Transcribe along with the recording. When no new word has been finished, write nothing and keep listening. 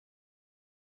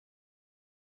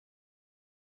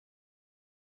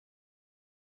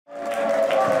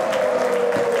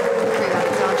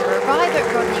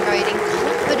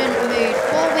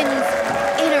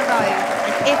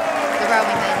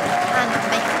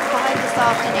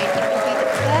afternoon. It will be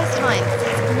the first time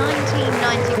since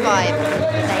 1995 that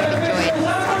they have enjoyed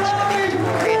such a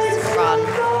victorious run.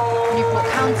 Newport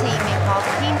County, meanwhile,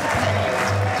 keen to put an end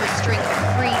to a string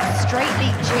of 3 straight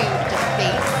League 2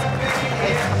 defeats.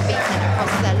 They've come beaten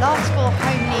across their last 4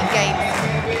 home league games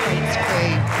against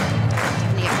Crewe.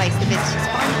 Definitely a place the visitors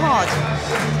find hard.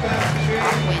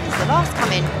 Up wins the last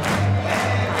come in.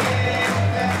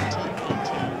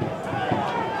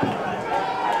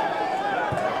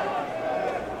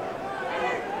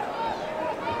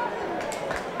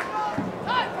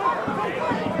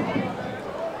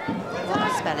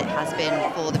 It has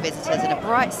been for the visitors, and a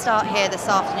bright start here this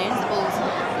afternoon. The ball's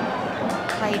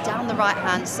played down the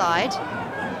right-hand side.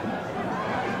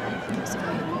 Some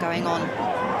movement going on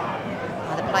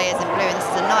by the players in blue, and this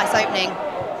is a nice opening.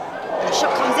 And the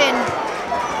shot comes in.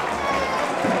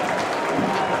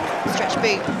 Stretch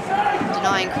boot,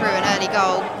 denying Crewe an early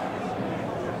goal.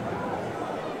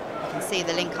 You can see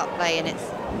the link-up play, and it's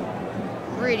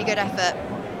really good effort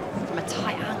from a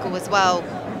tight angle as well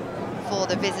for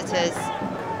the visitors.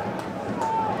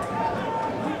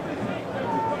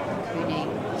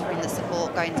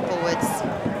 Going forwards.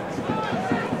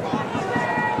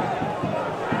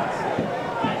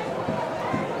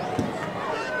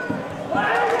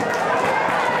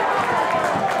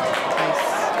 Nice,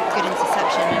 good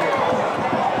interception.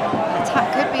 An attack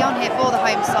could be on here for the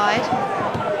home side.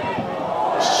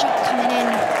 Shot coming in.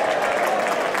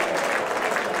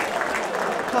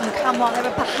 Come on, there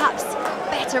were perhaps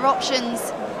better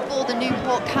options for the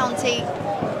Newport County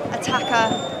attacker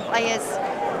players.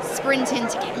 Sprinting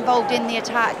to get involved in the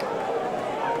attack.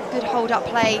 Good hold-up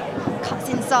play, cuts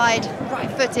inside,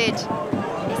 right-footed.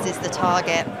 This is the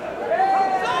target.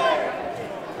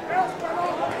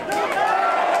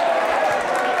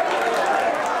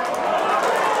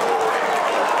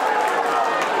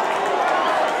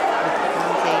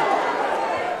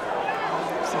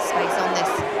 Some space on this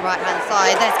right-hand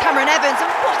side. There's Cameron Evans,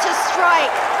 and what a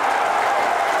strike!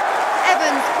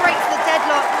 Evans breaks the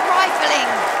deadlock, rifling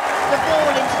the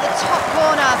ball into the top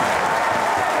corner,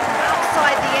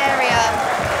 outside the area.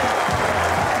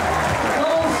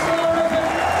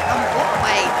 And what a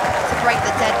way to break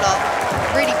the deadlock.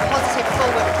 Really positive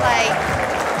forward play,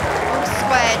 all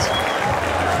squared.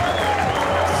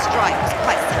 The strike was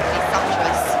quite simply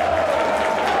sumptuous.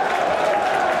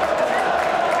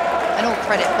 And all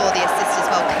credit for the assist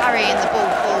as well, carrying the ball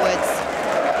forwards,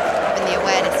 having the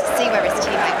awareness to see where his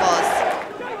teammate was.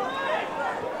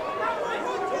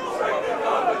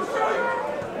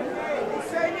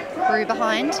 Crewe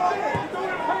behind,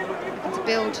 and to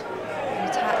build an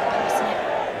attack, passing it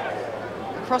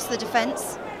across the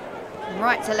defence, from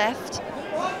right to left.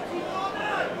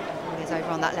 Ball is over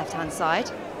on that left-hand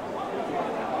side.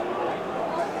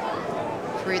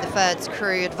 Through the thirds,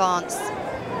 Crewe advance.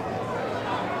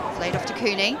 It's laid off to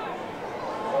Cooney.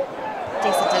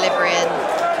 Decent delivery, and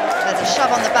there's a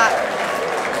shove on the back.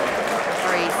 The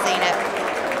referee's seen it.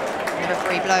 The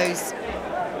referee blows.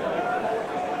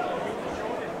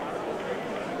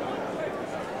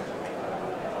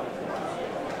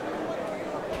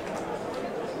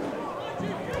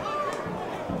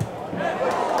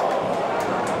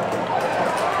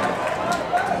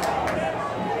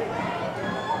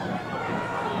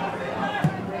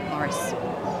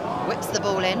 Whips the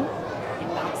ball in, it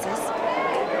bounces.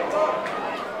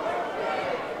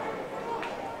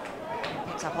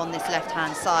 Picked up on this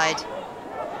left-hand side.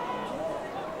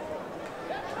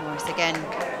 Morris again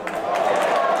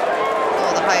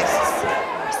for the hosts.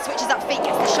 Morris switches up feet,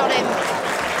 gets the shot in.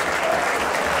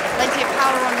 Plenty of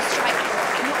power on the strike,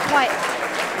 not quite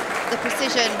the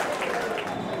precision.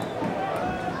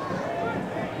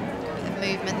 A bit of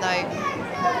movement though.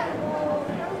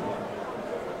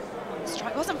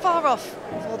 Wasn't far off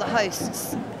for the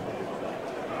hosts.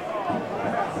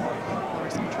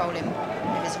 Morris controlling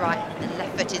with his right, and then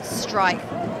left-footed strike.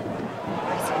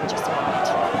 Just wide.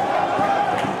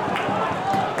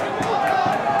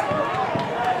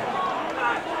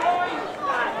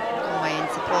 Conway in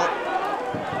support.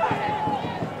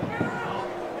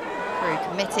 Crewe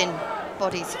committing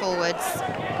bodies forwards.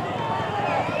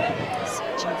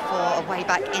 Searching for a way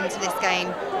back into this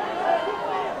game.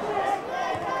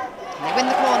 They win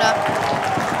the corner.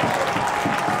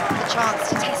 The chance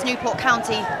to test Newport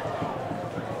County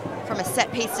from a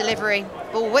set-piece delivery.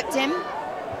 Ball whipped in.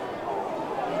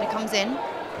 And it comes in.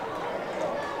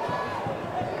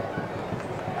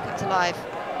 Kept alive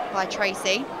by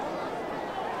Tracy.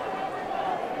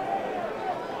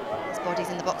 His body's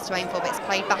in the box to aim for, but it's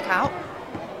played back out.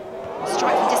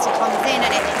 Strike from distance comes in,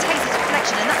 and it takes its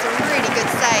deflection, and that's a really good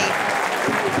save.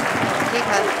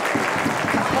 Keeper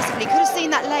possibly could have seen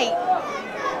that late.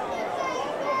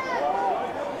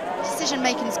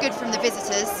 decision-making is good from the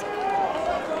visitors. It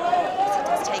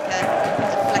does take a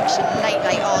deflection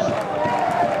late on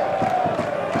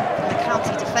from the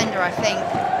county defender, I think.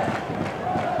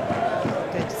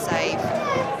 Good save.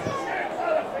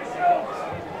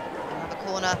 Another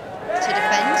corner to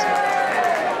defend.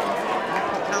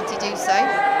 Newport County do so.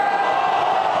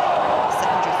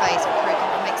 Secondary phase for Crewe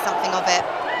can make something of it.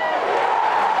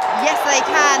 Yes, they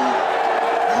can.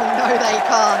 Oh no, they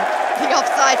can't. The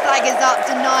offside flag is up,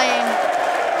 denying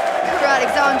Crewe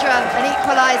Alexandra an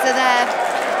equaliser there.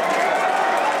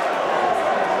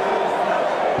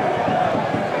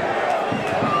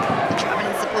 The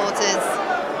travelling supporters,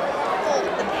 all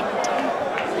of them ending.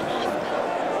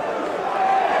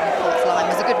 Newport's line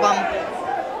was a good one.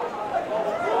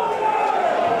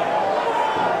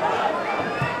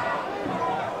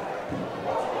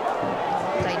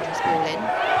 Dangerous ball in.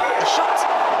 The shot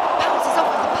bounces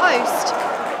off of the post.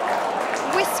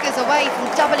 Whiskers away from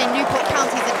doubling Newport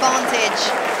County's advantage.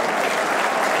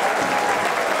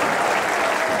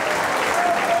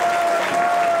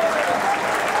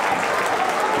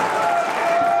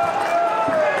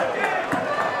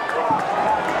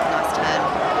 Nice turn,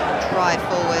 drive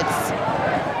forwards.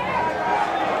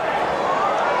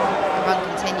 The run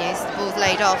continues, the ball's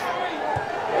laid off.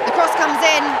 The cross comes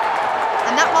in,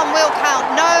 and that one will count.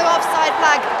 No offside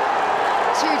flag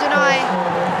to deny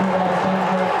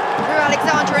Crewe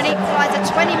Alexandra an equaliser.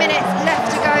 20 minutes left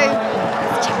to go.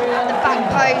 It's tapping at the back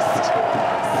post,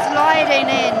 sliding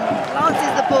in,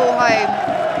 glances the ball home.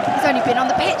 He's only been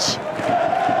on the pitch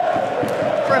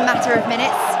for a matter of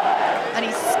minutes, and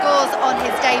he scores on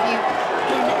his debut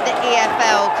in the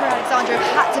EFL. Crewe Alexandra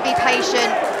have had to be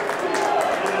patient.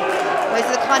 Those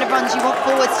are the kind of runs you want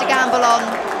forwards to gamble on.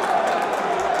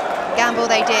 Gamble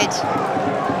they did.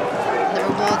 And the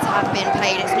rewards have been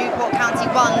paid. It's Newport County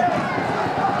 1,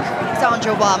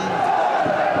 Alexandra 1.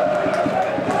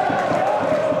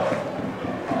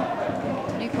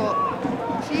 Newport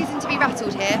refusing to be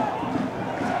rattled here.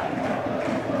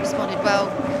 Responded well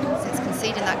since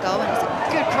conceding that goal, and it's a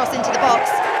good cross into the box.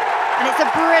 And it's a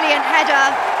brilliant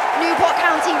header. Newport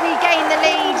County regain the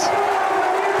lead.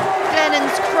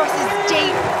 Glennon's cross is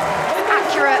deep,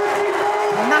 accurate.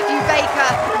 Matthew Baker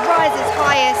rises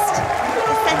highest.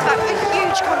 The centre-back with a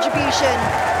huge contribution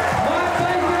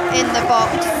in the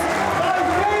box.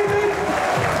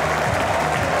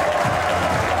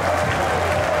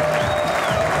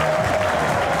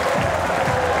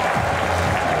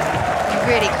 You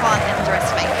really can't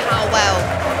underestimate how well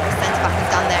the centre-back has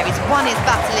done there. He's won his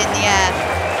battle in the air.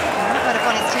 He might have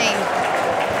won his team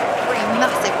 3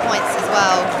 massive points as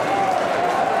well.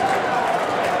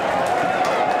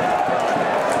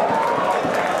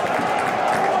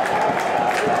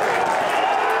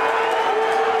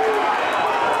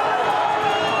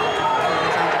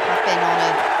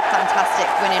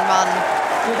 Winning run,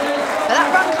 but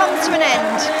that run comes to an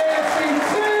end.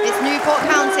 It's Newport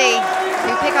County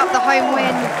who pick up the home win,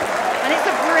 and it's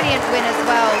a brilliant win as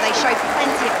well. They show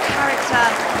plenty of character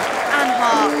and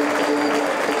heart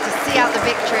to see out the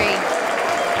victory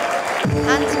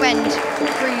and to end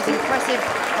Crewe's impressive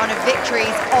run of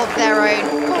victories of their own.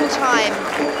 Full time,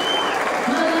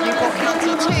 Newport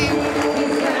County 2,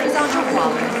 Alexandra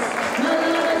 1.